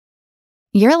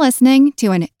You're listening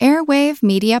to an Airwave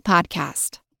Media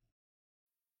Podcast.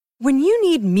 When you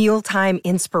need mealtime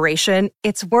inspiration,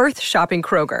 it's worth shopping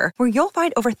Kroger, where you'll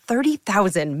find over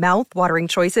 30,000 mouth-watering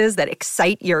choices that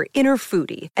excite your inner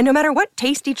foodie. And no matter what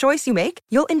tasty choice you make,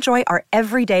 you'll enjoy our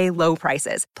everyday low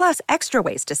prices, plus extra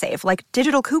ways to save, like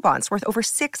digital coupons worth over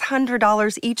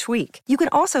 $600 each week. You can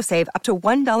also save up to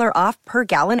 $1 off per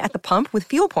gallon at the pump with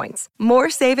fuel points.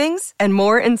 More savings and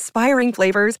more inspiring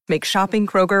flavors make shopping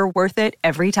Kroger worth it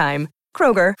every time.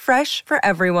 Kroger, fresh for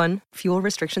everyone. Fuel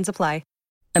restrictions apply.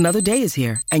 Another day is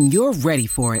here, and you're ready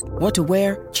for it. What to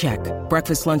wear? Check.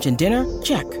 Breakfast, lunch, and dinner?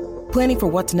 Check. Planning for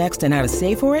what's next and how to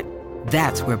save for it?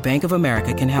 That's where Bank of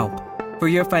America can help. For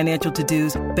your financial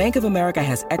to-dos, Bank of America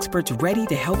has experts ready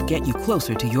to help get you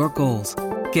closer to your goals.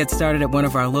 Get started at one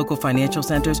of our local financial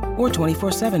centers or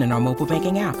 24/7 in our mobile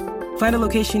banking app. Find a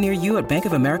location near you at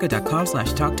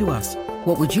bankofamerica.com/talktous.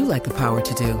 What would you like the power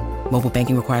to do? Mobile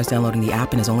banking requires downloading the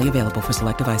app and is only available for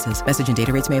select devices. Message and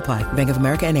data rates may apply. Bank of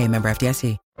America N.A., member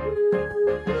FDIC.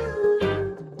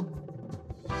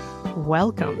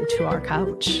 Welcome to our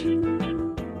couch.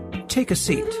 Take a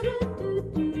seat.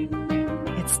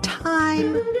 It's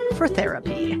time for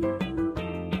therapy.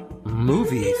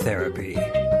 Movie therapy.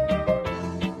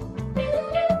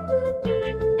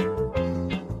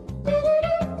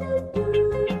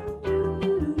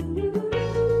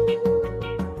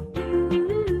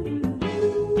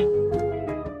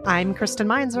 I'm Kristen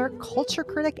Meinzer, culture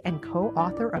critic and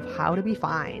co-author of How to Be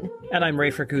Fine. And I'm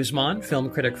Rafer Guzman,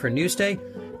 film critic for Newsday.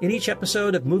 In each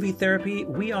episode of Movie Therapy,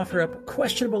 we offer up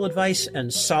questionable advice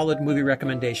and solid movie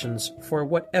recommendations for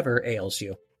whatever ails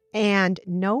you. And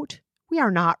note, we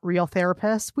are not real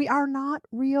therapists. We are not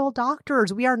real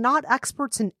doctors. We are not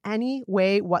experts in any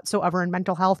way whatsoever in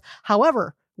mental health.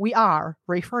 However, we are,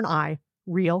 Rafer and I,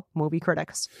 real movie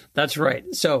critics. That's right.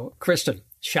 So, Kristen,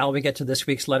 shall we get to this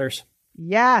week's letters?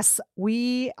 Yes,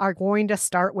 we are going to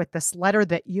start with this letter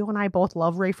that you and I both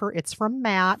love, Rafer. It's from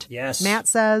Matt. Yes. Matt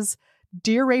says,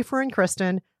 "Dear Rafer and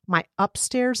Kristen, my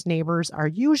upstairs neighbors are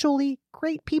usually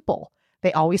great people.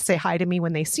 They always say hi to me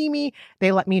when they see me.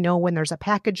 They let me know when there's a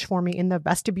package for me in the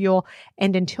vestibule.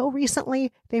 And until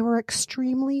recently, they were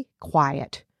extremely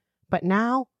quiet. But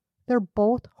now they're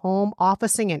both home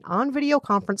officing and on video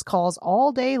conference calls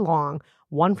all day long,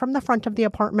 one from the front of the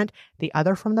apartment, the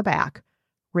other from the back.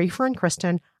 Rafer and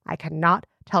Kristen, I cannot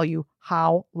tell you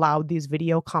how loud these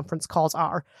video conference calls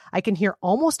are. I can hear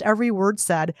almost every word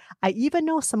said. I even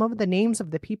know some of the names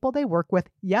of the people they work with.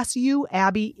 Yes, you,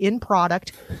 Abby, in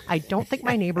product. I don't think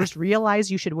my neighbors realize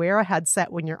you should wear a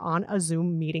headset when you're on a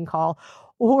Zoom meeting call,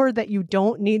 or that you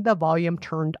don't need the volume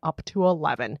turned up to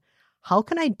 11. How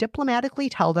can I diplomatically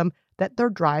tell them that they're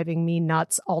driving me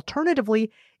nuts?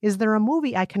 Alternatively, is there a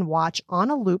movie I can watch on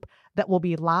a loop that will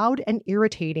be loud and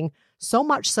irritating, so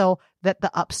much so that the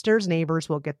upstairs neighbors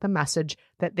will get the message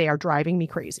that they are driving me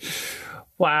crazy?"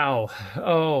 Wow.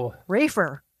 Oh.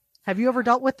 Rafer, have you ever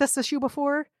dealt with this issue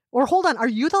before? Or hold on, are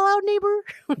you the loud neighbor?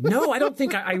 No, I don't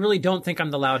think, I really don't think I'm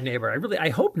the loud neighbor. I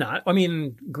hope not. I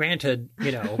mean, granted,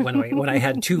 you know, when I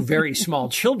had two very small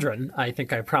children, I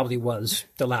think I probably was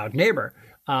the loud neighbor.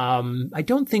 I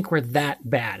don't think we're that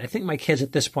bad. I think my kids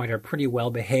at this point are pretty well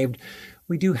behaved.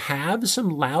 We do have some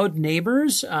loud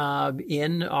neighbors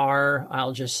in our,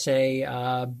 I'll just say,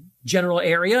 general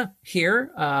area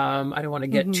here. I don't want to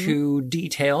get too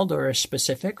detailed or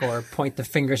specific or point the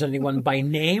fingers at anyone by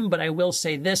name, but I will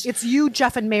say this. It's you,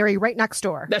 Jeff and Mary, right next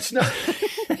door. That's not,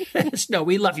 no,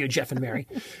 we love you, Jeff and Mary.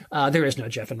 There is no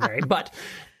Jeff and Mary, but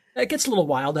it gets a little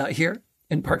wild out here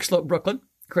in Park Slope, Brooklyn,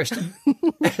 Kristen,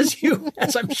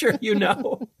 as I'm sure you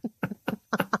know.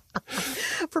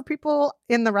 For people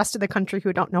in the rest of the country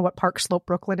who don't know what Park Slope,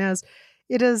 Brooklyn is,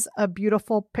 it is a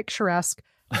beautiful, picturesque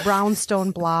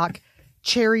brownstone block,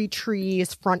 cherry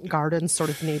trees, front gardens sort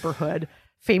of neighborhood,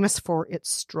 famous for its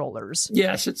strollers.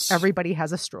 Yes, everybody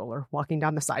has a stroller walking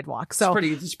down the sidewalk. So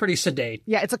it's pretty sedate.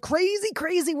 Yeah, it's a crazy,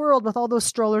 crazy world with all those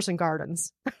strollers and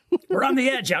gardens. We're on the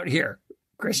edge out here,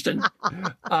 Kristen.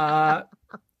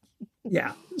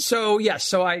 Yeah. So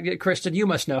Kristen, you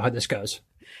must know how this goes.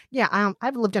 Yeah,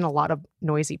 I've lived in a lot of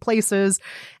noisy places.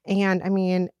 And I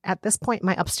mean, at this point,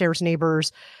 my upstairs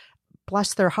neighbors,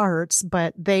 bless their hearts,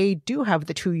 but they do have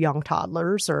the two young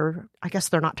toddlers, or I guess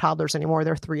they're not toddlers anymore.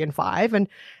 They're 3 and 5, and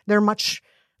they're much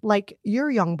like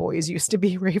your young boys used to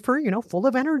be, Rafer, you know, full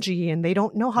of energy, and they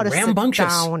don't know how to sit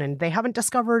down, and they haven't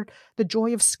discovered the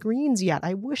joy of screens yet.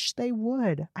 I wish they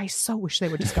would. I so wish they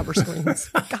would discover screens.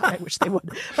 God, I wish they would,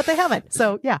 but they haven't.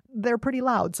 So yeah, they're pretty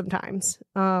loud sometimes.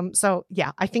 So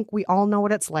yeah, I think we all know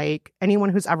what it's like. Anyone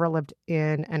who's ever lived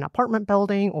in an apartment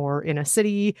building or in a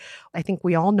city, I think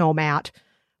we all know, Matt,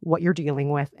 what you're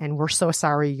dealing with. And we're so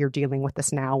sorry you're dealing with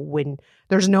this now when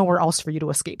there's nowhere else for you to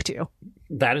escape to.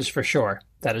 That is for sure.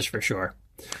 That is for sure.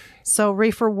 So,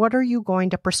 Rafer, what are you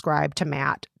going to prescribe to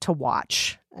Matt to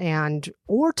watch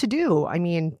or to do? I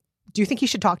mean, do you think he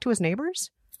should talk to his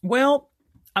neighbors? Well,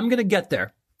 I'm going to get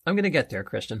there.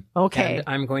 Kristen. Okay. And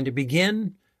I'm going to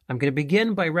begin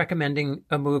by recommending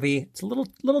a movie. It's a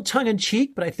little tongue in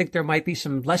cheek, but I think there might be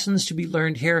some lessons to be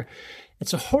learned here.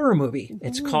 It's a horror movie.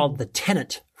 It's called The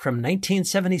Tenant from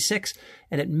 1976,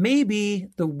 and it may be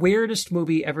the weirdest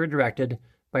movie ever directed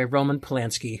by Roman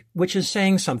Polanski, which is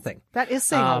saying something. That is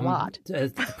saying a lot.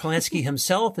 Polanski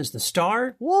himself is the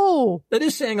star. Whoa. That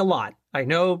is saying a lot. I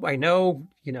know,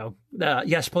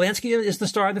 yes, Polanski is the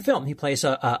star of the film. He plays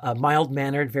a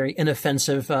mild-mannered, very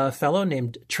inoffensive fellow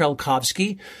named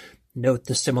Trelkovsky. Note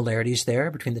the similarities there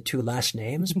between the two last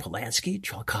names, Polanski,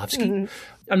 Trelkovsky. Mm-hmm.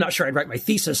 I'm not sure I'd write my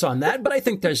thesis on that, but I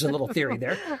think there's a little theory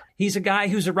there. He's a guy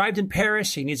who's arrived in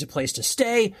Paris. He needs a place to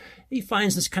stay. He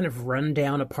finds this kind of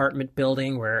rundown apartment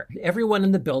building where everyone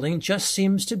in the building just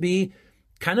seems to be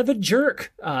kind of a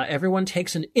jerk. Everyone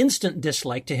takes an instant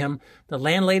dislike to him. The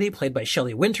landlady, played by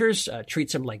Shelley Winters,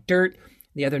 treats him like dirt.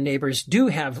 The other neighbors do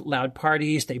have loud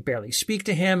parties. They barely speak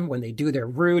to him. When they do, they're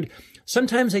rude.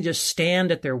 Sometimes they just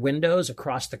stand at their windows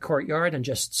across the courtyard and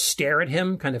just stare at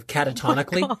him kind of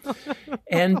catatonically.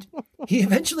 And he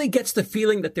eventually gets the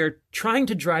feeling that they're trying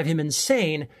to drive him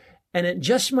insane. And it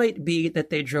just might be that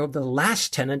they drove the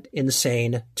last tenant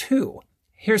insane too.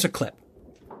 Here's a clip.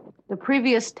 The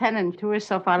previous tenant threw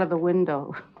herself out of the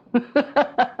window.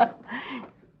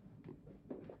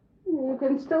 You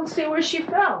can still see where she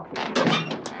fell.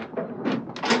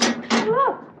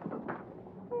 Look.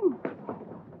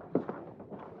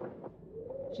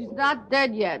 She's not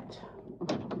dead yet,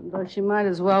 though she might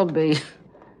as well be. She's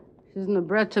in the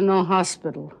Bretonneau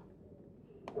Hospital.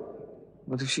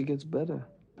 What if she gets better?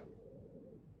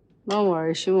 Don't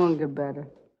worry, she won't get better.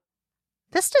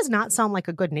 This does not sound like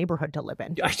a good neighborhood to live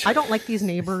in. I don't like these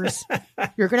neighbors.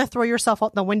 You're going to throw yourself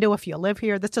out the window if you live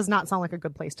here. This does not sound like a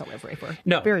good place to live, Rafer.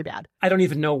 No. Very bad. I don't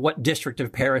even know what district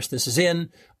of Paris this is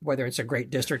in, whether it's a great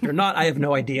district or not. I have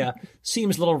no idea.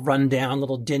 Seems a little rundown, a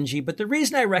little dingy. But the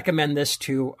reason I recommend this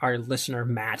to our listener,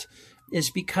 Matt,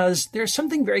 is because there's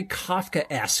something very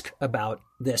Kafka-esque about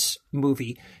this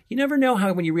movie. You never know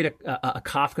how when you read a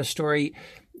Kafka story,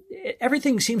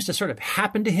 everything seems to sort of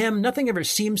happen to him. Nothing ever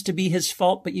seems to be his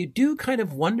fault, but you do kind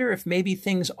of wonder if maybe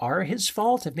things are his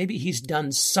fault, if maybe he's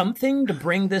done something to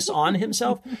bring this on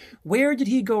himself. Where did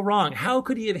he go wrong? How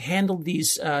could he have handled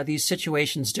these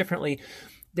situations differently?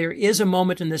 There is a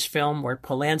moment in this film where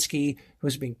Polanski,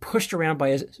 who's being pushed around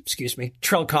by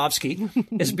Trelkovsky,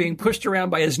 is being pushed around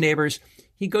by his neighbors.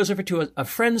 He goes over to a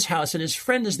friend's house, and his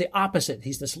friend is the opposite.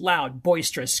 He's this loud,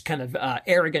 boisterous, kind of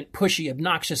arrogant, pushy,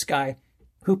 obnoxious guy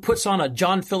who puts on a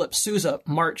John Philip Sousa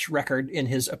march record in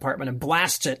his apartment and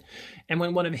blasts it. And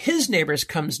when one of his neighbors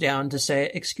comes down to say,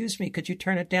 "Excuse me, could you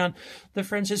turn it down?" the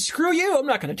friend says, "Screw you, I'm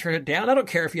not going to turn it down. I don't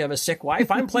care if you have a sick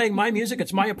wife. I'm playing my music.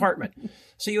 It's my apartment."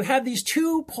 So you have these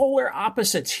two polar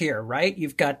opposites here, right?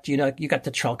 You've got the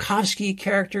Trelkovsky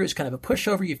character who's kind of a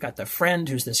pushover. You've got the friend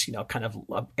who's this, kind of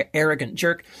arrogant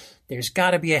jerk. There's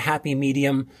got to be a happy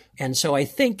medium. And so I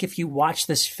think if you watch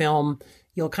this film,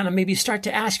 you'll kind of maybe start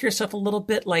to ask yourself a little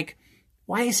bit like,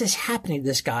 why is this happening to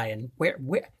this guy? And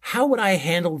how would I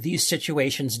handle these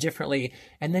situations differently?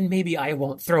 And then maybe I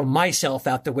won't throw myself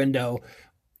out the window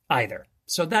either.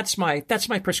 So that's my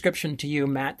prescription to you,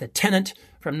 Matt. The Tenant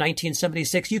from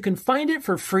 1976. You can find it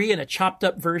for free in a chopped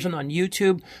up version on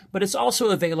YouTube, but it's also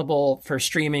available for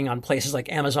streaming on places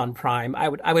like Amazon Prime. I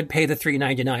would pay the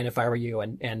 $3.99 if I were you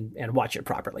and watch it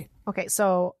properly. Okay,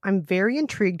 so I'm very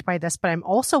intrigued by this, but I'm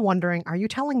also wondering, are you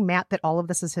telling Matt that all of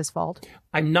this is his fault?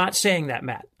 I'm not saying that,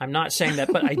 Matt. I'm not saying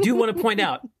that, but I do want to point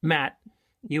out, Matt,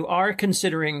 you are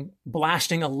considering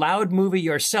blasting a loud movie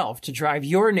yourself to drive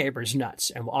your neighbors nuts.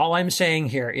 And all I'm saying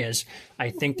here is I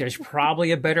think there's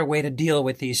probably a better way to deal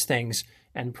with these things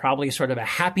and probably sort of a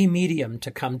happy medium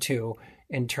to come to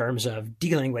in terms of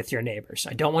dealing with your neighbors.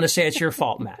 I don't want to say it's your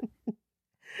fault, Matt.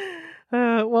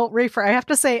 Well, Rafer, I have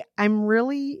to say, I'm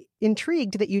really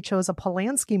intrigued that you chose a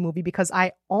Polanski movie because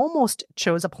I almost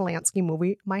chose a Polanski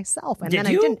movie myself. And Did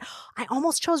then you? I didn't. I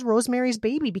almost chose Rosemary's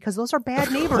Baby because those are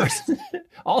bad neighbors.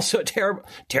 Also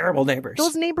terrible neighbors.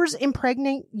 Those neighbors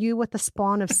impregnate you with the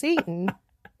spawn of Satan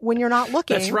when you're not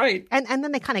looking. That's right. And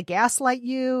then they kind of gaslight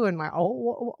you and like,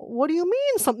 oh, what do you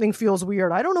mean something feels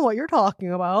weird? I don't know what you're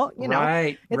talking about.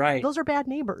 Right. Those are bad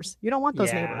neighbors. You don't want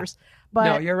those neighbors. But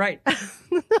No, you're right.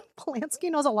 Polanski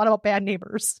knows a lot about Bad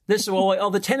Neighbors.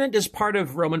 The Tenant is part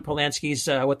of Roman Polanski's,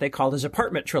 what they call his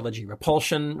apartment trilogy,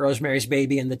 Repulsion, Rosemary's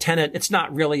Baby, and The Tenant. It's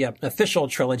not really an official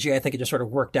trilogy. I think it just sort of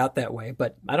worked out that way.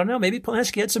 But I don't know. Maybe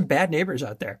Polanski had some bad neighbors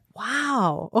out there.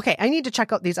 Wow. Okay. I need to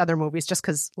check out these other movies just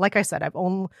because, like I said, I've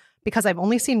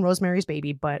only seen Rosemary's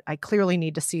Baby, but I clearly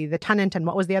need to see The Tenant. And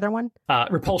what was the other one?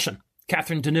 Repulsion.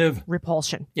 Catherine Deneuve.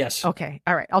 Repulsion. Yes. Okay.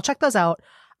 All right. I'll check those out.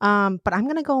 But I'm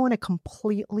going to go in a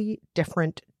completely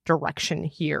different direction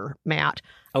here, Matt.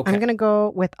 Okay. I'm going to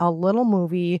go with a little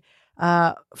movie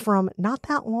from not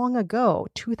that long ago,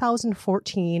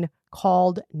 2014,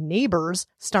 called Neighbors,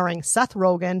 starring Seth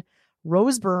Rogen,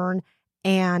 Rose Byrne,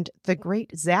 and the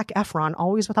great Zac Efron,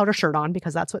 always without a shirt on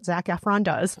because that's what Zac Efron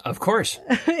does. Of course.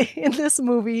 In this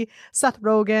movie, Seth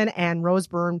Rogen and Rose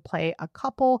Byrne play a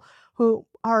couple who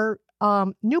are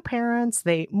new parents.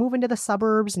 They move into the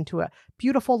suburbs, into a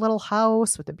beautiful little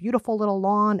house with a beautiful little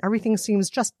lawn. Everything seems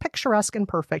just picturesque and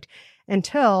perfect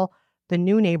until the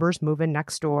new neighbors move in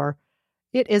next door.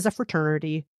 It is a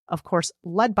fraternity, of course,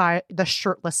 led by the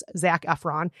shirtless Zac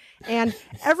Efron. And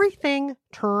everything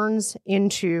turns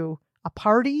into a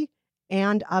party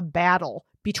and a battle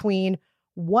between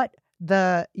what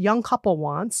the young couple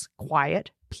wants, quiet,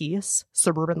 peace,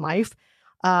 suburban life,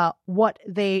 what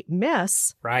they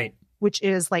miss, Right. which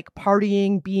is like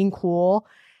partying, being cool,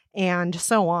 and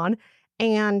so on,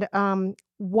 and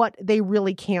what they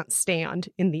really can't stand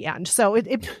in the end. So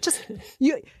it just,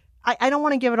 I don't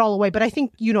want to give it all away, but I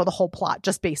think you know the whole plot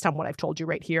just based on what I've told you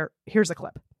right here. Here's a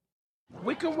clip.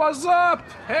 Wicca, what's up?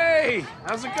 Hey,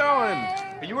 how's it going?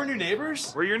 Are you our new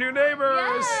neighbors? We're your new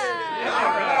neighbors.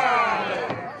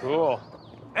 Yeah. Cool.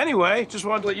 Anyway, just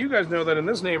wanted to let you guys know that in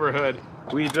this neighborhood,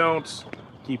 we don't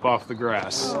keep off the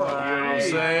grass. You know what I'm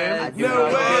saying? No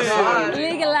way!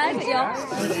 Legalize it,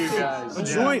 y'all. You guys. A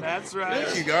joint. That's right.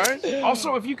 Thank you, guys.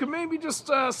 Also, if you could maybe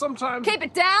just sometime... Keep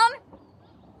it down.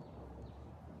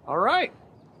 All right.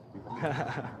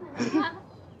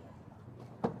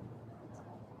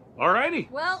 Alrighty.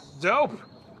 Well, Dope.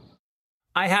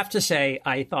 I have to say,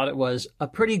 I thought it was a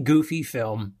pretty goofy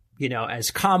film. You know, as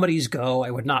comedies go,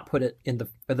 I would not put it in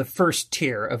the first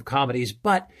tier of comedies,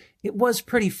 but it was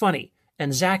pretty funny.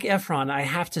 And Zac Efron, I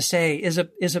have to say, is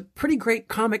a pretty great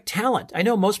comic talent. I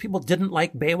know most people didn't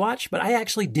like Baywatch, but I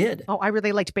actually did. Oh, I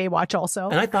really liked Baywatch also.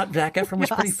 And I thought Zac Efron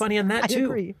was pretty funny in that too. I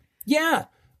agree. Yeah.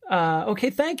 Okay,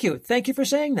 thank you. Thank you for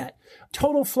saying that.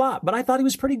 Total flop, but I thought he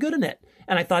was pretty good in it.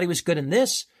 And I thought he was good in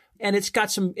this. And it's got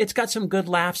some good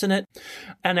laughs in it.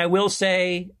 And I will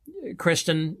say,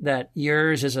 Kristen, that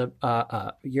yours is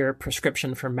your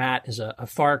prescription for Matt is a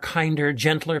far kinder,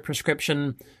 gentler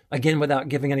prescription. Again, without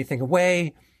giving anything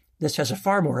away. This has a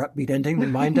far more upbeat ending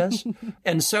than mine does.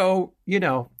 And so, you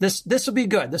know, this will be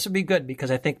good. This will be good because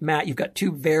I think, Matt, you've got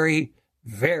two very,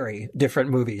 very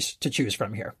different movies to choose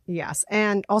from here. Yes.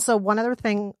 And also one other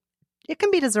thing, it can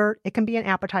be dessert, it can be an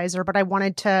appetizer, but I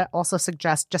wanted to also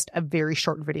suggest just a very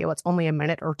short video. It's only a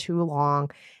minute or two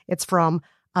long. It's from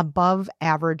Above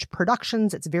Average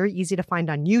Productions. It's very easy to find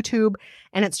on YouTube,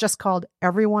 and it's just called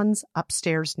Everyone's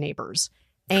Upstairs Neighbors.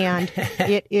 And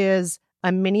it is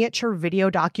a miniature video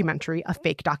documentary, a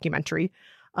fake documentary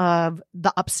of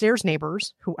the upstairs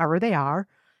neighbors, whoever they are.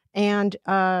 And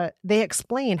they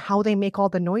explain how they make all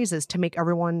the noises to make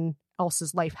everyone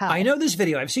else's life hell. I know this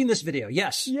video. I've seen this video.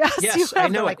 Yes. Yes, I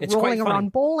know like it. It's rolling quite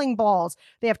around bowling balls.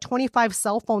 They have 25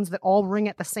 cell phones that all ring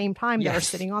at the same time that are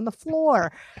sitting on the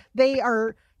floor. They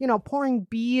are, you know, pouring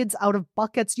beads out of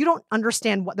buckets. You don't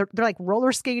understand what they're like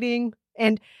roller skating.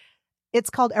 And it's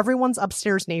called Everyone's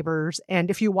Upstairs Neighbors. And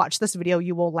if you watch this video,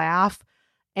 you will laugh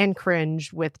and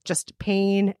cringe with just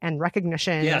pain and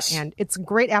recognition. Yes. And it's a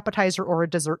great appetizer or a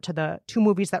dessert to the two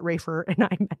movies that Rafer and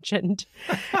I mentioned.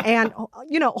 And,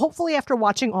 you know, hopefully after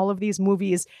watching all of these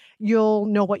movies, you'll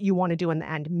know what you want to do in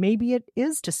the end. Maybe it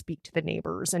is to speak to the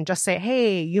neighbors and just say,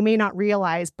 hey, you may not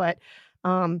realize, but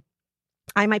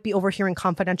I might be overhearing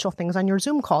confidential things on your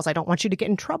Zoom calls. I don't want you to get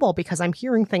in trouble because I'm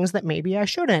hearing things that maybe I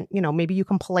shouldn't. You know, maybe you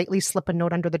can politely slip a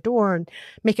note under the door and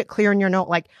make it clear in your note,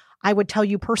 like, I would tell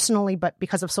you personally, but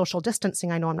because of social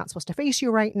distancing, I know I'm not supposed to face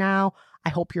you right now. I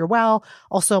hope you're well.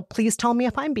 Also, please tell me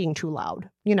if I'm being too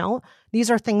loud. You know, these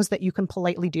are things that you can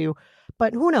politely do.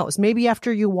 But who knows? Maybe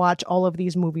after you watch all of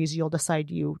these movies, you'll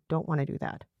decide you don't want to do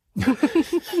that.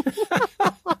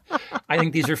 I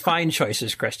think these are fine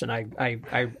choices, Kristen. I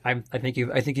think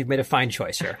you've made a fine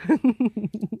choice here.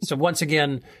 So once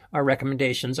again, our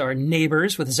recommendations are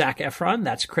Neighbors with Zac Efron.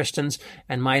 That's Kristen's,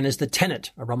 and mine is The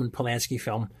Tenant, a Roman Polanski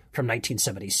film from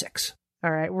 1976.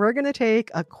 All right, we're going to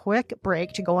take a quick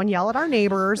break to go and yell at our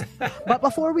neighbors. But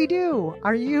before we do,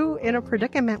 are you in a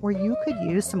predicament where you could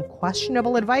use some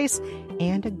questionable advice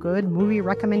and a good movie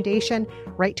recommendation?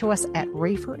 Write to us at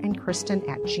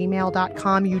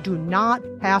raferandkristen@gmail.com. You do not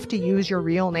have to use your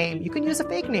real name. You can use a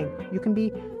fake name. You can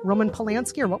be Roman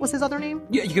Polanski, or what was his other name?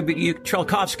 Yeah, you could be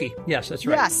Chalkovsky. Yes, that's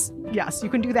right. Yes, you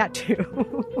can do that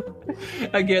too.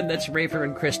 Again, that's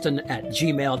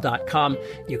raferandkristen@gmail.com.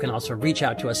 You can also reach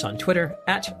out to us on Twitter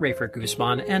 @Rafer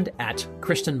Guzman and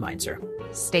 @Kristen Meinzer.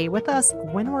 Stay with us.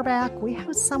 When we're back, we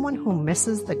have someone who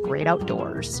misses the great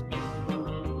outdoors.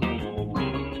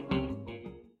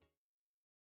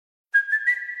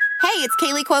 Hey, it's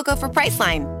Kaylee Cuoco for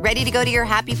Priceline. Ready to go to your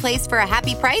happy place for a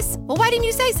happy price? Well, why didn't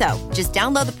you say so? Just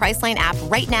download the Priceline app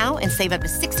right now and save up to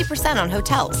 60% on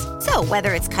hotels. So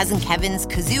whether it's Cousin Kevin's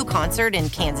Kazoo Concert in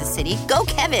Kansas City, go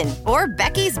Kevin, or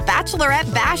Becky's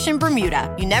Bachelorette Bash in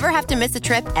Bermuda, you never have to miss a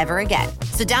trip ever again.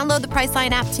 So download the Priceline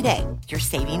app today. Your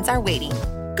savings are waiting.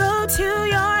 Go to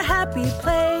your happy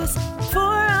place for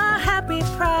a happy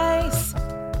price.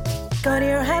 Go to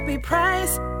your happy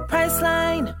price,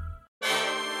 Priceline.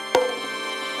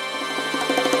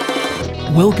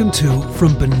 Welcome to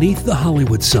From Beneath the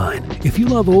Hollywood Sign. If you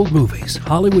love old movies,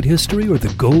 Hollywood history, or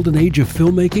the golden age of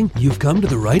filmmaking, you've come to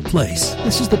the right place.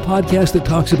 This is the podcast that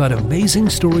talks about amazing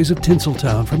stories of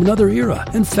Tinseltown from another era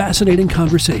and fascinating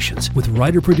conversations with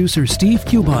writer-producer Steve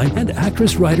Cubine and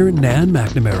actress-writer Nan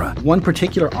McNamara. One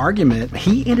particular argument,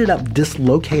 he ended up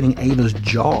dislocating Ava's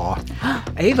jaw.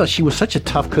 Ava, she was such a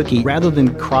tough cookie. Rather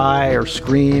than cry or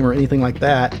scream or anything like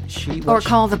that, Or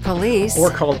call the police.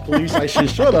 She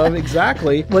should have, exactly.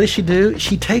 What does she do?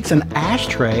 She takes an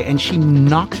ashtray and she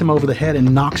knocks him over the head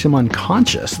and knocks him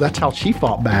unconscious. That's how she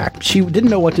fought back. She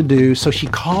didn't know what to do, so she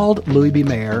called Louis B.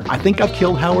 Mayer. I think I've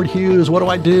killed Howard Hughes. What do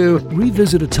I do?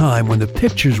 Revisit a time when the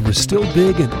pictures were still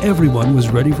big and everyone was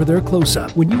ready for their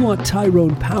close-up. When you want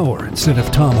Tyrone Power instead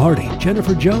of Tom Hardy,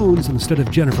 Jennifer Jones instead of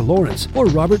Jennifer Lawrence, or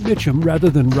Robert Mitchum rather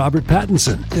than Robert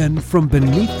Pattinson, then From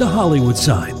Beneath the Hollywood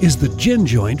Sign is the gin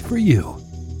joint for you.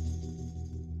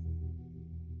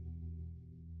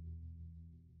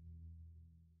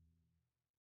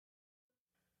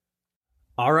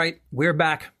 All right, we're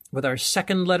back with our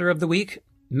second letter of the week.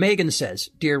 Megan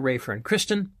says, Dear Rafer and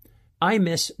Kristen, I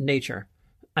miss nature.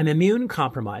 I'm immune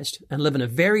compromised and live in a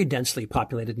very densely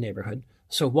populated neighborhood,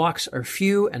 so walks are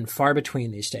few and far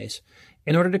between these days.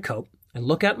 In order to cope, I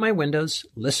look out my windows,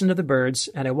 listen to the birds,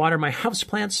 and I water my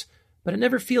houseplants, but it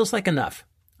never feels like enough.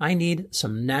 I need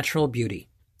some natural beauty.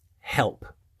 Help.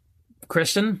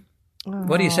 Kristen,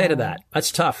 what do you say to that?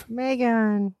 That's tough.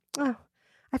 Megan.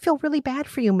 I feel really bad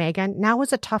for you, Megan. Now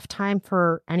is a tough time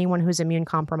for anyone who's immune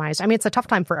compromised. I mean, it's a tough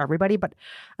time for everybody, but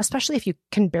especially if you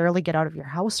can barely get out of your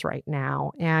house right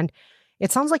now. And it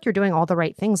sounds like you're doing all the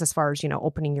right things as far as,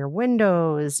 opening your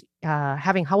windows,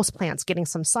 having houseplants, getting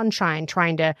some sunshine,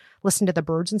 trying to listen to the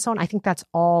birds and so on. I think that's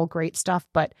all great stuff.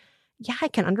 But yeah, I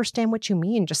can understand what you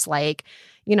mean. Just like,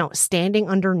 standing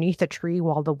underneath a tree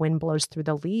while the wind blows through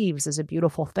the leaves is a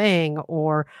beautiful thing,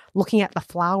 or looking at the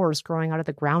flowers growing out of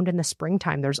the ground in the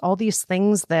springtime. There's all these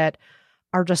things that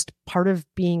are just part of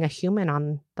being a human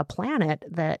on the planet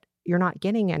that you're not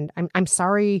getting. And I'm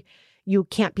sorry you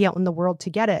can't be out in the world to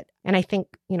get it. And I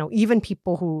think, even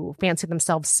people who fancy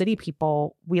themselves city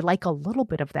people, we like a little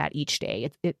bit of that each day.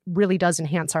 It really does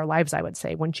enhance our lives, I would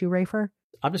say. Wouldn't you, Rafer?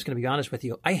 I'm just going to be honest with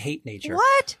you. I hate nature.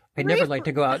 What? I never like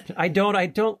to go out. I don't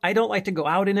like to go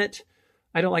out in it.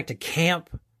 I don't like to camp.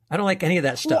 I don't like any of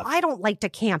that stuff. Well, I don't like to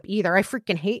camp either. I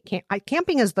freaking hate camp.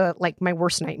 Camping is my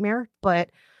worst nightmare. But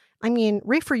I mean,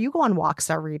 Rafer, you go on walks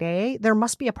every day. There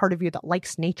must be a part of you that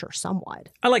likes nature somewhat.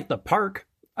 I like the park.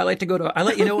 I like to go to. I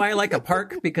like a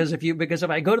park because if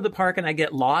I go to the park and I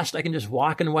get lost, I can just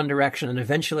walk in one direction and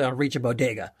eventually I'll reach a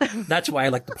bodega. That's why I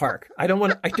like the park. I don't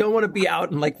want to be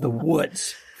out in the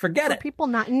woods. Forget it. For people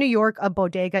not in New York, a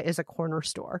bodega is a corner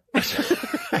store.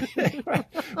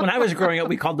 When I was growing up,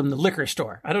 we called them the liquor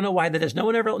store. I don't know why that is. No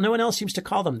one else seems to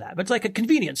call them that. But it's like a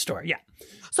convenience store. Yeah.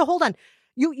 So hold on.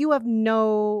 You have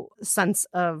no sense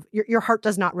of your heart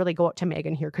does not really go out to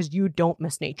Megan here because you don't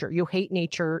miss nature. You hate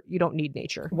nature. You don't need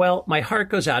nature. Well, my heart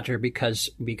goes out to her because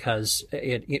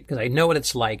I know what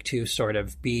it's like to sort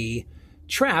of be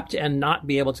trapped and not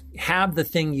be able to have the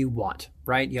thing you want,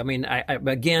 right? I mean,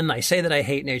 I say that I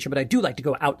hate nature, but I do like to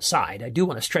go outside. I do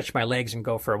want to stretch my legs and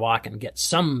go for a walk and get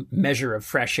some measure of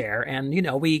fresh air. And, you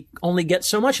know, we only get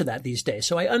so much of that these days.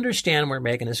 So I understand where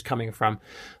Megan is coming from.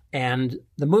 And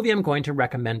the movie I'm going to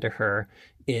recommend to her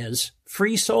is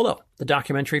Free Solo, the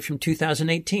documentary from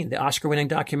 2018, the Oscar-winning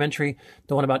documentary,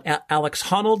 the one about Alex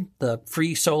Honnold, the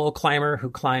free solo climber who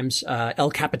climbs El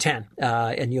Capitan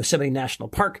in Yosemite National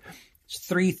Park. It's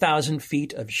 3,000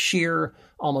 feet of sheer,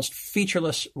 almost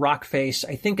featureless rock face.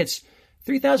 I think it's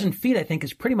 3,000 feet, I think,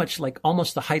 is pretty much like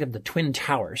almost the height of the Twin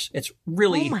Towers. It's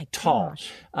really tall.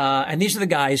 And these are the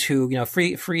guys who, you know,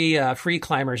 free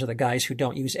climbers are the guys who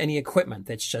don't use any equipment.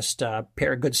 It's just a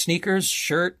pair of good sneakers,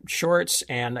 shirt, shorts,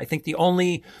 and I think the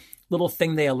only little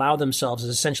thing they allow themselves is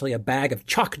essentially a bag of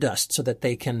chalk dust so that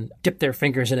they can dip their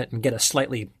fingers in it and get a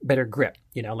slightly better grip,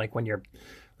 you know, like when you're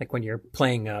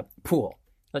playing pool.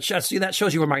 That shows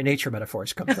you where my nature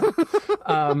metaphors come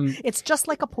from. It's just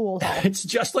like a pool hall. It's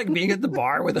just like being at the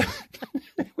bar with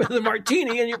a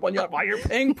martini and while you're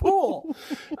playing pool.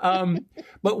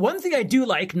 But one thing I do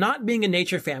like, not being a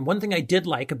nature fan, one thing I did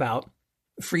like about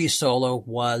Free Solo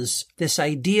was this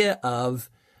idea of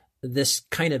this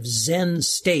kind of Zen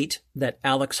state that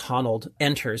Alex Honnold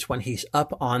enters when he's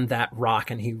up on that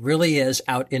rock, and he really is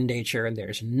out in nature, and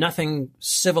there's nothing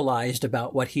civilized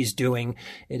about what he's doing.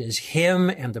 It is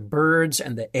him and the birds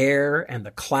and the air and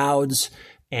the clouds,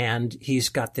 and he's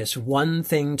got this one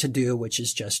thing to do, which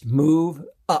is just move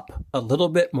up a little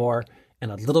bit more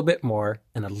and a little bit more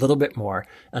and a little bit more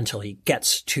until he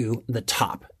gets to the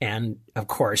top. And of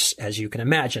course, as you can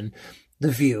imagine,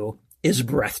 the view is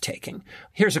breathtaking.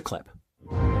 Here's a clip.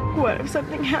 What if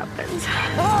something happens?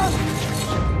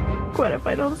 What if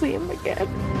I don't see him again?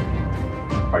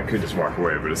 I could just walk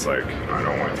away, but it's like, I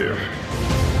don't want to.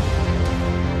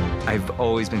 I've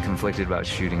always been conflicted about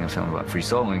shooting a film about free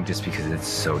soloing just because it's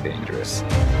so dangerous.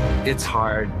 It's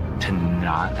hard to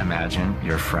not imagine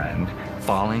your friend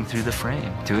falling through the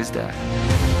frame to his death.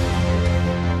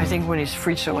 I think when he's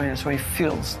free soloing, that's when he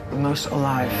feels the most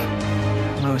alive,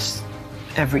 most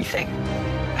everything.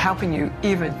 How can you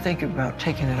even think about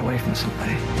taking it away from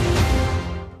somebody?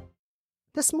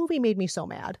 This movie made me so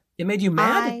mad. It made you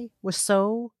mad? I was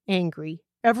so angry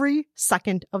every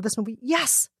second of this movie.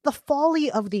 Yes, the folly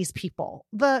of these people.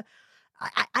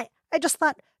 I just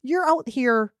thought, you're out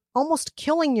here almost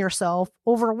killing yourself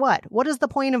over what? What is the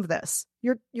point of this?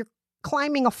 You're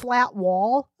climbing a flat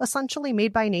wall, essentially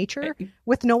made by nature,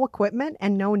 with no equipment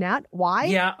and no net. Why?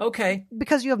 Yeah, okay.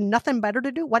 Because you have nothing better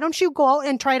to do? Why don't you go out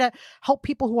and try to help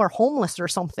people who are homeless or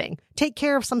something? Take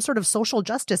care of some sort of social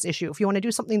justice issue if you want to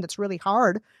do something that's really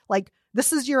hard. Like,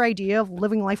 this is your idea of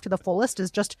living life to the fullest, is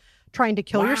just trying to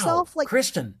kill yourself? Like,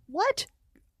 Kristen. What?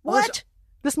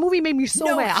 This movie made me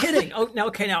so mad. No kidding. Oh, no,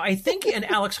 okay. Now, I think in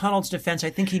Alex Honnold's defense,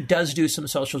 I think he does do some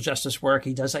social justice work.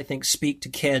 He does, I think, speak to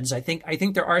kids. I think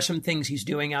there are some things he's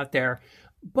doing out there.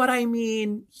 But I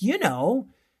mean, you know,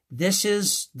 this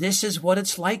is what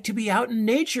it's like to be out in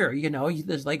nature. You know,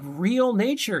 there's like real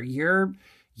nature.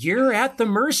 You're at the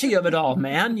mercy of it all,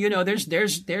 man. You know, there's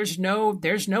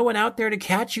no one out there to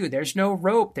catch you. There's no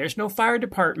rope. There's no fire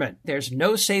department. There's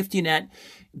no safety net.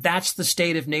 That's the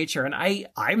state of nature. And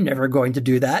I'm never going to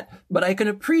do that, but I can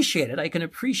appreciate it. I can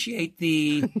appreciate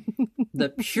the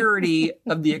purity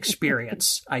of the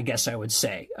experience, I guess I would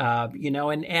say. You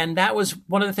know, and that was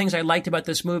one of the things I liked about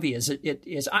this movie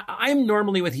is I'm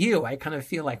normally with you. I kind of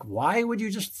feel like, why would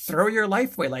you just throw your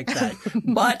life away like that?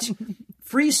 But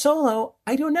Free Solo,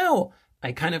 I don't know.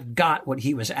 I kind of got what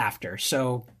he was after.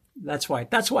 So that's why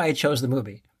I chose the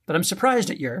movie. But I'm surprised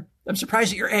at your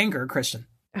anger, Kristen.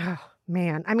 Oh,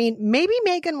 man. I mean, maybe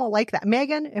Megan will like that.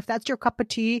 Megan, if that's your cup of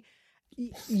tea,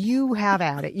 you have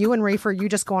at it. You and Rafer, you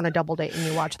just go on a double date and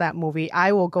you watch that movie.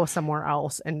 I will go somewhere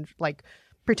else and like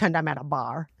pretend I'm at a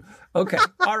bar. Okay.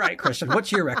 All right, Kristen,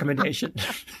 what's your recommendation?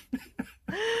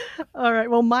 All right.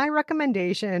 Well, my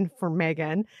recommendation for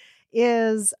Megan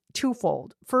is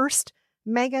twofold. First,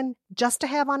 Megan, just to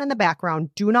have on in the background,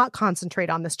 do not concentrate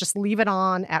on this. Just leave it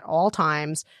on at all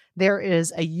times. There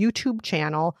is a YouTube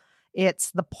channel.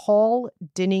 It's the Paul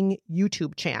Dinning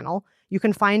YouTube channel. You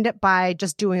can find it by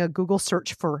just doing a Google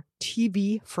search for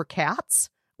TV for Cats,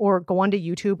 or go onto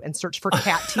YouTube and search for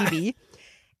Cat TV.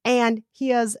 And he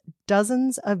has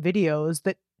dozens of videos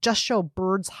that just show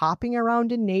birds hopping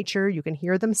around in nature. You can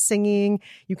hear them singing.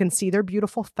 You can see their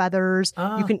beautiful feathers.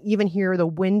 You can even hear the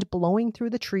wind blowing through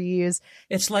the trees.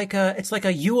 It's like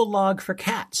a Yule log for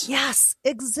cats. Yes,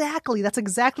 exactly. That's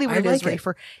exactly what it is,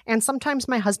 Rafer. And sometimes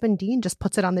my husband Dean just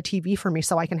puts it on the TV for me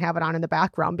so I can have it on in the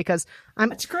background because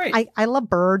That's great. I love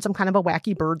birds. I'm kind of a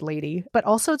wacky bird lady, but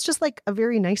also it's just like a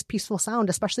very nice, peaceful sound,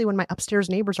 especially when my upstairs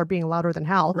neighbors are being louder than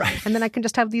hell. Right. And then I can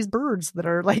just have these birds that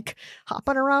are like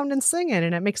hopping around and singing,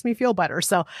 and it makes me feel better.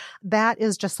 So that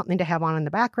is just something to have on in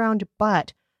the background,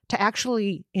 but to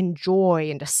actually enjoy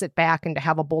and to sit back and to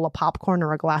have a bowl of popcorn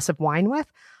or a glass of wine with,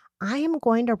 I am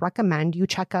going to recommend you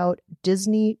check out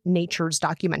Disney Nature's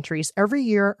documentaries. Every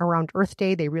year around Earth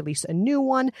Day, they release a new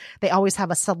one. They always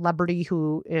have a celebrity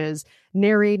who is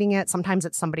narrating it. Sometimes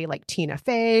it's somebody like Tina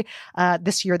Fey.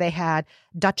 This year they had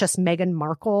Duchess Meghan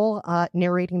Markle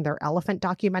narrating their elephant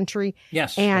documentary.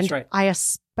 Yes, and that's right. I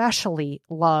especially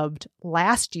loved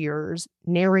last year's,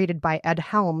 narrated by Ed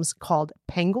Helms, called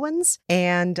Penguins.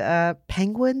 And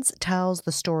Penguins tells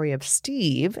the story of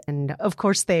Steve. And of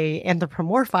course, they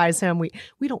anthropomorphize him.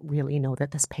 We don't really know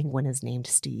that this penguin is named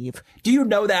Steve. Do you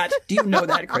know that? Do you know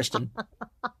that, Kristen?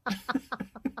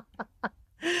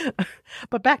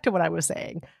 But back to what I was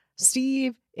saying.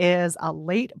 Steve is a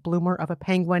late bloomer of a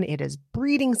penguin. It is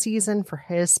breeding season for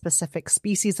his specific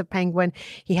species of penguin.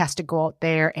 He has to go out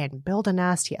there and build a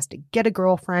nest. He has to get a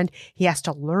girlfriend. He has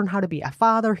to learn how to be a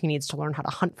father. He needs to learn how to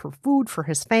hunt for food for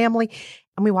his family.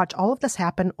 And we watch all of this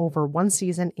happen over one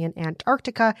season in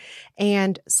Antarctica.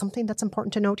 And something that's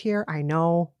important to note here, I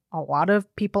know a lot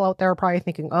of people out there are probably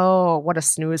thinking, oh, what a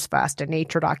snooze fest, a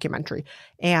nature documentary.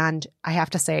 And I have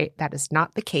to say that is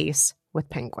not the case with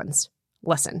penguins.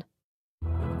 Listen.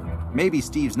 Maybe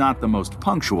Steve's not the most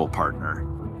punctual partner,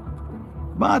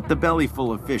 but the belly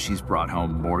full of fish he's brought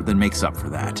home more than makes up for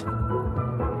that.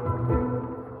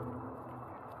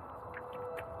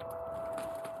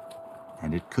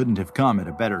 And it couldn't have come at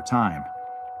a better time.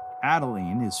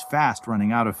 Adeline is fast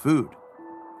running out of food.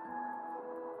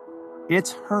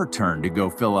 It's her turn to go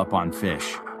fill up on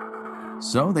fish.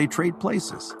 So they trade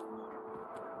places.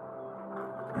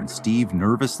 And Steve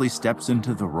nervously steps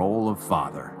into the role of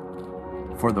father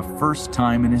for the first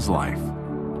time in his life.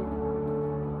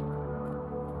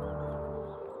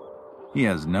 He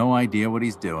has no idea what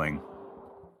he's doing.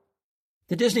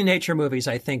 The Disney nature movies,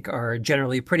 I think, are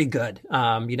generally pretty good.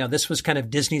 This was kind of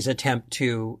Disney's attempt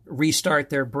to restart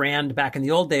their brand back in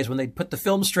the old days when they'd put the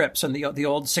film strips and the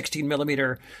old 16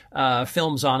 millimeter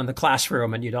films on in the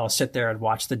classroom, and you'd all sit there and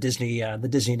watch the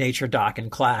Disney nature doc in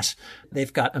class.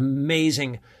 They've got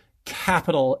amazing,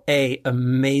 capital A,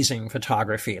 amazing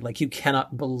photography. Like, you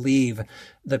cannot believe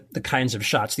the kinds of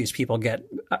shots these people get.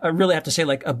 I really have to say,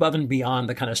 like, above and beyond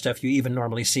the kind of stuff you even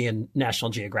normally see in National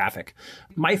Geographic.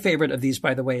 My favorite of these,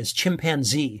 by the way, is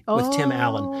Chimpanzee with Tim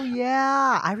Allen. Oh,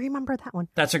 yeah. I remember that one.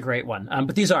 That's a great one.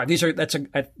 But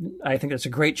I think that's a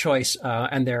great choice.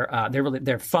 And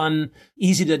they're fun,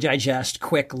 easy to digest,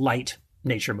 quick, light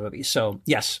nature movies. So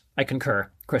yes, I concur,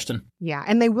 Kristen. Yeah.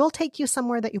 And they will take you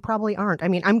somewhere that you probably aren't. I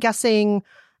mean, I'm guessing,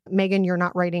 Megan, you're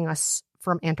not writing us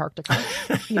from Antarctica,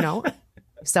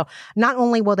 So not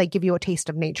only will they give you a taste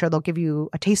of nature, they'll give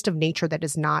you a taste of nature that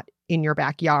is not in your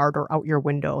backyard or out your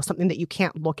window, something that you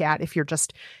can't look at if you're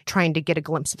just trying to get a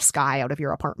glimpse of sky out of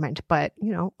your apartment, but,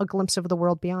 a glimpse of the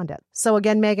world beyond it. So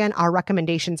again, Megan, our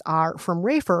recommendations are from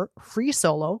Rafer, Free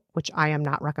Solo, which I am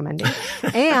not recommending,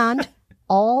 and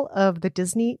all of the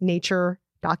Disney nature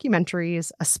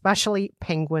documentaries, especially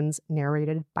Penguins,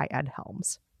 narrated by Ed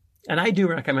Helms. And I do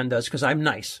recommend those because I'm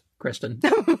nice, Kristen.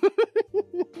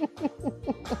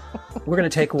 We're going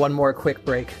to take one more quick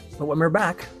break, but when we're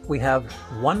back, we have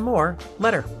one more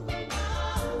letter.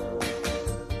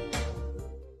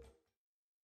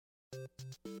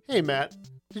 Hey, Matt,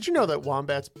 did you know that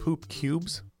wombats poop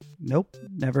cubes? Nope,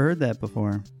 never heard that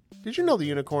before. Did you know the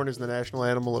unicorn is the national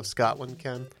animal of Scotland,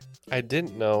 Ken? I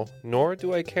didn't know, nor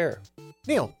do I care.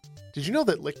 Neil, did you know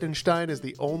that Liechtenstein is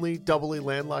the only doubly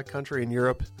landlocked country in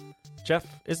Europe? Jeff,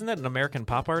 isn't that an American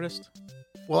pop artist?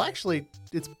 Well, actually,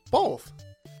 it's both.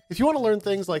 If you want to learn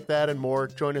things like that and more,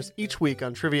 join us each week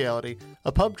on Triviality,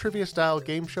 a pub trivia-style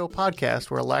game show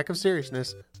podcast where a lack of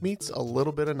seriousness meets a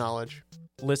little bit of knowledge.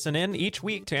 Listen in each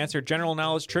week to answer general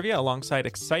knowledge trivia alongside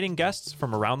exciting guests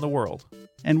from around the world.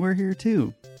 And we're here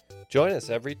too. Join us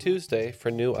every Tuesday for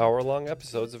new hour-long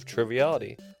episodes of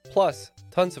Triviality, plus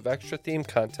tons of extra theme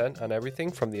content on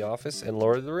everything from The Office and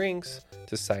Lord of the Rings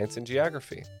to science and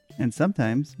geography. And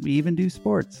sometimes we even do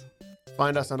sports.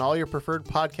 Find us on all your preferred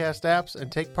podcast apps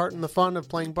and take part in the fun of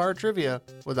playing bar trivia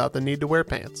without the need to wear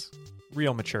pants.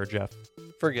 Real mature, Jeff.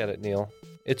 Forget it, Neil.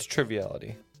 It's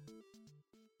Triviality.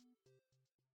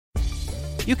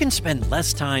 You can spend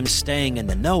less time staying in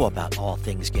the know about all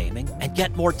things gaming and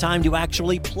get more time to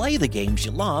actually play the games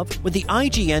you love with the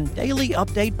IGN Daily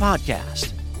Update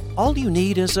podcast. All you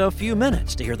need is a few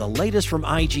minutes to hear the latest from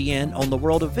IGN on the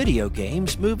world of video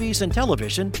games, movies, and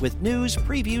television with news,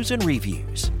 previews, and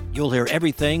reviews. You'll hear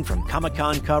everything from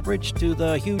Comic-Con coverage to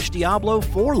the huge Diablo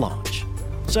 4 launch.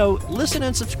 So listen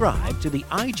and subscribe to the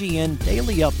IGN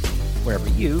Daily Update wherever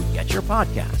you get your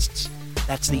podcasts.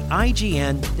 That's the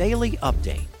IGN Daily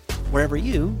Update, wherever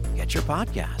you get your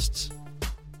podcasts.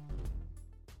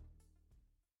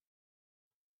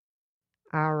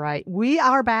 All right, we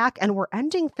are back, and we're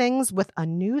ending things with a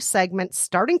new segment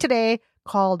starting today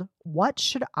called What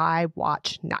Should I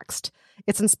Watch Next?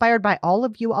 It's inspired by all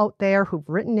of you out there who've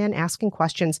written in asking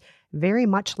questions very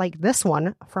much like this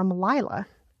one from Lila.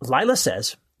 Lila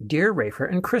says, Dear Rafer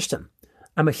and Kristen,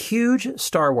 I'm a huge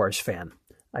Star Wars fan.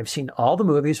 I've seen all the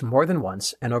movies more than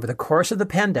once, and over the course of the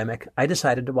pandemic, I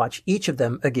decided to watch each of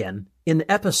them again in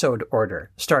episode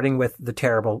order, starting with the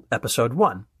terrible Episode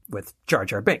 1 with Jar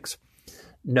Jar Binks.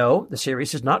 No, the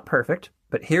series is not perfect,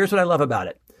 but here's what I love about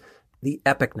it. The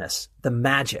epicness, the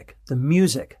magic, the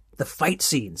music, the fight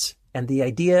scenes, and the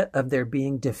idea of there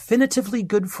being definitively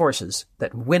good forces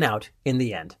that win out in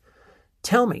the end.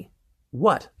 Tell me,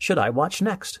 what should I watch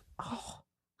next? Oh,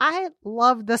 I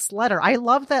love this letter. I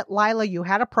love that, Lila, you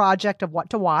had a project of what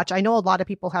to watch. I know a lot of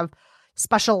people have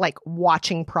special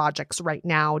watching projects right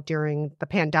now during the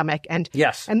pandemic. And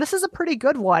yes, and this is a pretty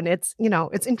good one. It's,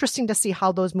 it's interesting to see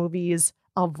how those movies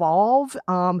evolve.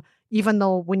 Even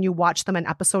though when you watch them in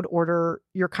episode order,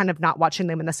 you're kind of not watching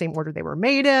them in the same order they were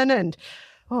made in. And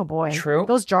oh boy, true.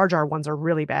 Those Jar Jar ones are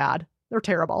really bad. They're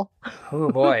terrible.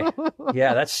 Oh boy.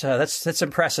 Yeah, that's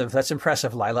impressive. That's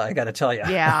impressive, Lila, I got to tell you.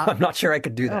 Yeah. I'm not sure I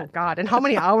could do that. Oh God. And how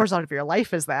many hours out of your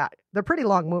life is that? They're pretty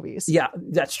long movies. Yeah,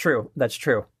 that's true. That's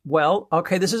true. Well,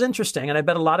 okay, this is interesting. And I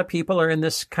bet a lot of people are in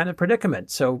this kind of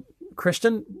predicament. So,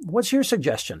 Kristen, what's your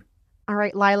suggestion? All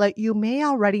right, Lila, you may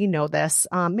already know this.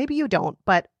 Maybe you don't,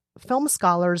 but film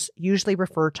scholars usually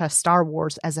refer to Star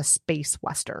Wars as a space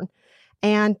Western.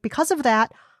 And because of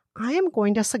that, I am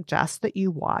going to suggest that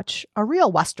you watch a real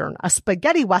Western, a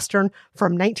spaghetti Western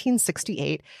from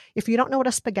 1968. If you don't know what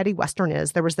a spaghetti Western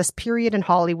is, there was this period in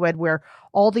Hollywood where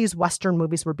all these Western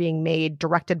movies were being made,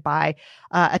 directed by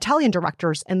Italian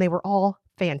directors, and they were all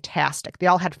fantastic. They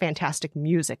all had fantastic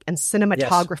music and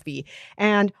cinematography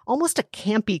and almost a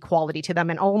campy quality to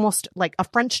them and almost like a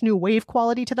French New Wave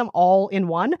quality to them all in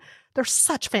one. They're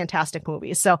such fantastic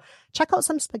movies. So check out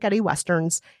some spaghetti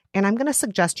Westerns. And I'm going to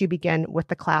suggest you begin with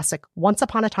the classic Once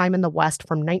Upon a Time in the West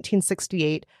from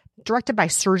 1968, directed by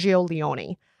Sergio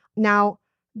Leone. Now,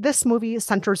 this movie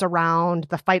centers around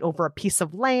the fight over a piece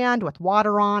of land with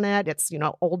water on it. It's,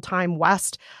 old time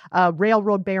West.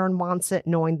 Railroad baron wants it,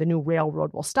 knowing the new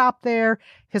railroad will stop there.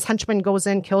 His henchman goes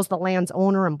in, kills the land's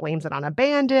owner, and blames it on a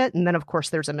bandit. And then, of course,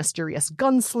 there's a mysterious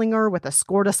gunslinger with a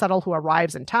score to settle who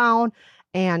arrives in town.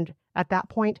 And at that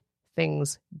point,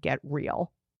 things get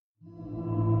real.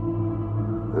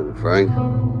 And Frank?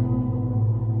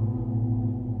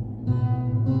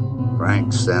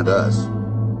 Frank sent us.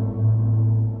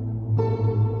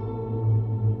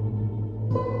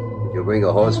 Did you bring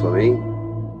a horse for me?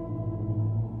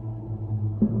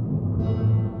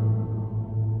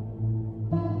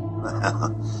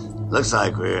 Well, looks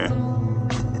like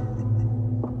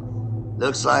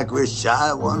we're shy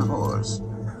of one horse.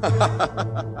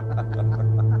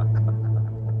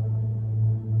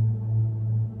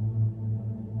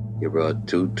 You brought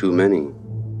too many.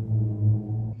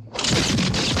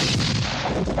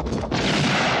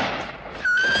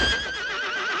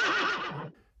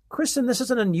 Kristen, this is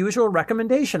an unusual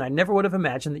recommendation. I never would have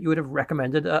imagined that you would have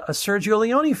recommended a Sergio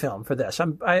Leone film for this.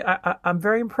 I'm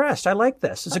very impressed. I like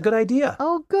this. It's a good idea.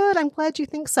 Oh, good. I'm glad you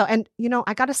think so. And,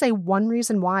 I got to say one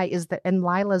reason why is that in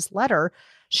Lila's letter,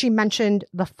 she mentioned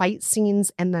the fight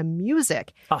scenes and the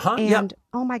music. And,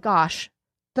 oh my gosh,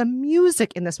 the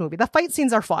music in this movie, the fight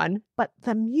scenes are fun, but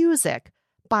the music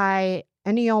by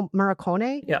Ennio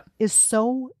Morricone is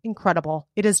so incredible.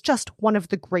 It is just one of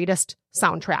the greatest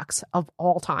soundtracks of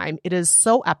all time. It is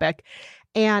so epic,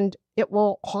 and it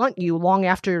will haunt you long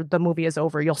after the movie is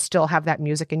over. You'll still have that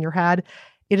music in your head.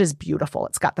 It is beautiful.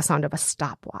 It's got the sound of a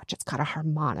stopwatch. It's got a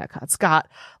harmonica. It's got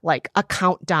like a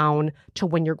countdown to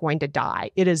when you're going to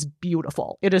die. It is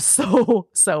beautiful. It is so,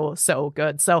 so, so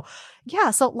good. So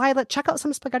yeah. So Lila, check out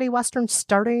some spaghetti Westerns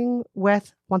starting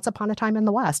with Once Upon a Time in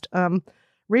the West.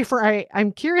 Rafer,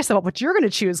 I'm curious about what you're going to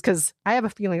choose because I have a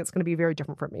feeling it's going to be very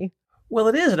different from me. Well,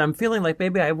 it is, and I'm feeling like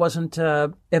maybe I wasn't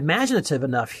imaginative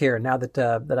enough here now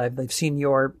that I've seen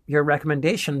your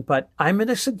recommendation. But I'm going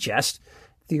to suggest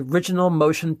the original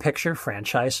motion picture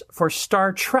franchise for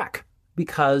Star Trek.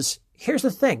 Because here's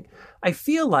the thing. I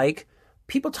feel like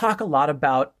people talk a lot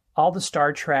about all the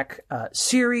Star Trek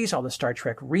series, all the Star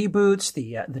Trek reboots,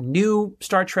 the new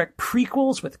Star Trek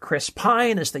prequels with Chris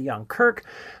Pine as the young Kirk.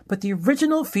 But the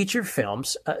original feature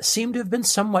films seem to have been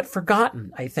somewhat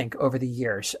forgotten, I think, over the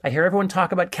years. I hear everyone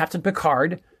talk about Captain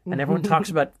Picard, and everyone talks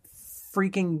about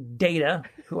freaking Data,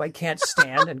 who I can't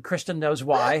stand, and Kristen knows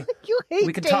why. You hate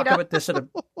We can Data. talk about this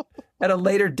at a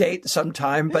later date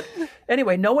sometime. But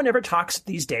anyway, no one ever talks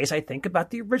these days, I think,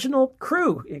 about the original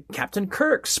crew. Captain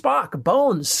Kirk, Spock,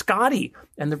 Bones, Scotty,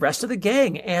 and the rest of the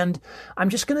gang. And I'm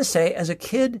just going to say, as a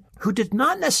kid who did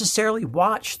not necessarily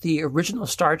watch the original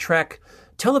Star Trek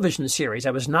television series,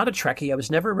 I was not a Trekkie. I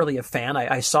was never really a fan.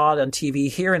 I saw it on TV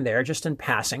here and there, just in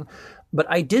passing. But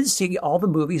I did see all the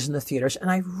movies in the theaters, and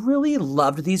I really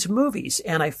loved these movies.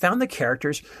 And I found the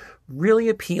characters really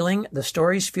appealing. The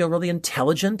stories feel really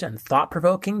intelligent and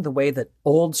thought-provoking, the way that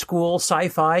old school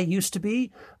sci-fi used to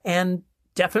be. And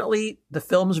definitely the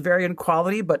films vary in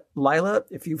quality, but Lila,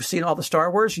 if you've seen all the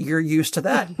Star Wars, you're used to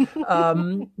that.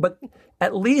 But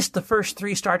at least the first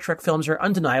 3 Star Trek films are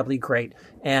undeniably great.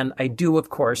 And I do, of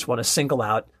course, want to single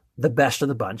out the best of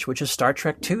the bunch, which is Star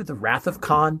Trek II, The Wrath of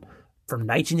Khan, from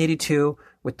 1982,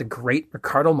 with the great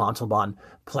Ricardo Montalban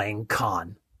playing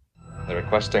Khan. They're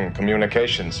requesting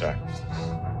communication, sir.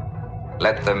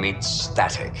 Let them eat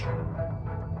static.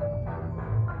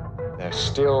 They're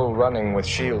still running with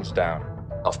shields down.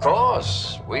 Of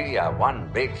course, we are one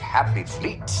big happy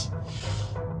fleet.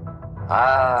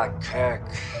 Ah, Kirk,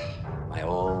 my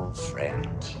old friend.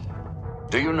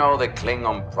 Do you know the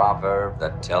Klingon proverb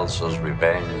that tells us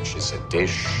revenge is a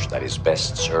dish that is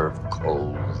best served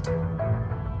cold?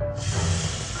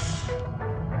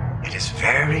 It is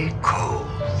very cold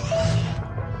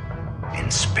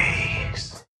in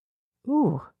space.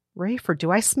 Ooh, Rafer,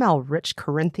 do I smell rich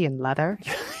Corinthian leather?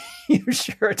 You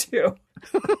sure do.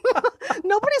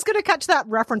 Nobody's going to catch that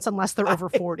reference unless they're over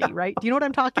 40, right? Do you know what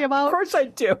I'm talking about? Of course I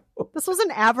do. This was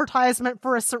an advertisement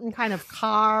for a certain kind of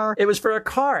car. It was for a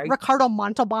car. Ricardo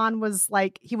Montalban was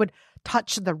like, he would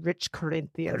touch the rich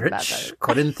Corinthian leather. Rich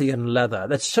Corinthian leather.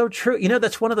 That's so true. You know,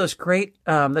 that's one of those great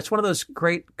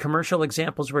commercial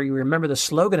examples where you remember the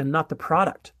slogan and not the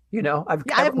product. You know, I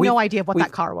have no idea what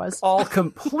that car was. All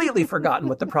completely forgotten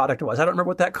what the product was. I don't remember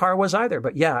what that car was either.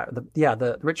 But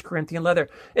the rich Corinthian leather.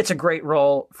 It's a great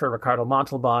role for Ricardo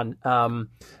Montalban.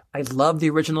 I love the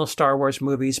original Star Wars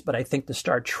movies, but I think the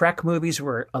Star Trek movies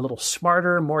were a little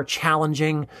smarter, more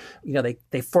challenging. You know,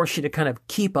 they force you to kind of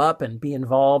keep up and be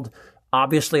involved.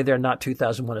 Obviously, they're not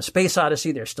 2001: A Space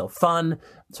Odyssey. They're still fun.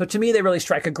 So to me, they really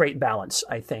strike a great balance,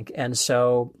 I think. And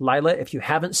so, Lila, if you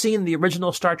haven't seen the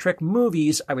original Star Trek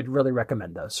movies, I would really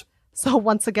recommend those. So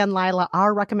once again, Lila,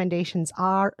 our recommendations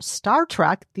are Star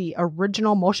Trek, the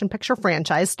original motion picture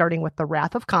franchise, starting with The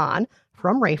Wrath of Khan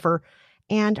from Rafer.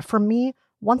 And for me,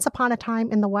 Once Upon a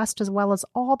Time in the West, as well as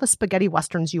all the spaghetti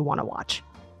westerns you want to watch.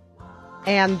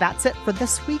 And that's it for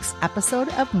this week's episode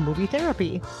of Movie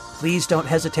Therapy. Please don't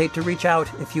hesitate to reach out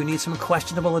if you need some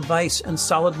questionable advice and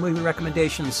solid movie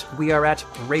recommendations. We are at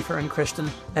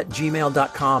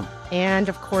raferandkristen@gmail.com. And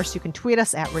of course, you can tweet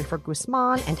us at Rafer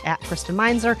Guzman and at Kristen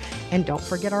Meinzer. And don't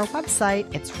forget our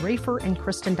website. It's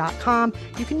raferandkristen.com.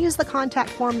 You can use the contact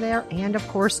form there. And of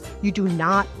course, you do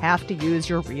not have to use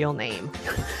your real name.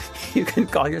 You can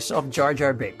call yourself Jar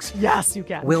Jar Binks. Yes, you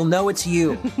can. We'll know it's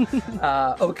you.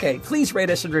 Okay, please rate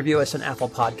us and review us on Apple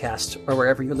Podcasts or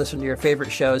wherever you listen to your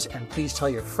favorite shows. And please tell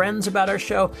your friends about our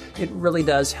show. It really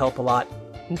does help a lot.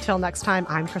 Until next time,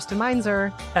 I'm Kristen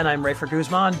Meinzer. And I'm Rafer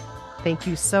Guzman. Thank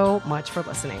you so much for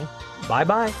listening.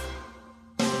 Bye-bye.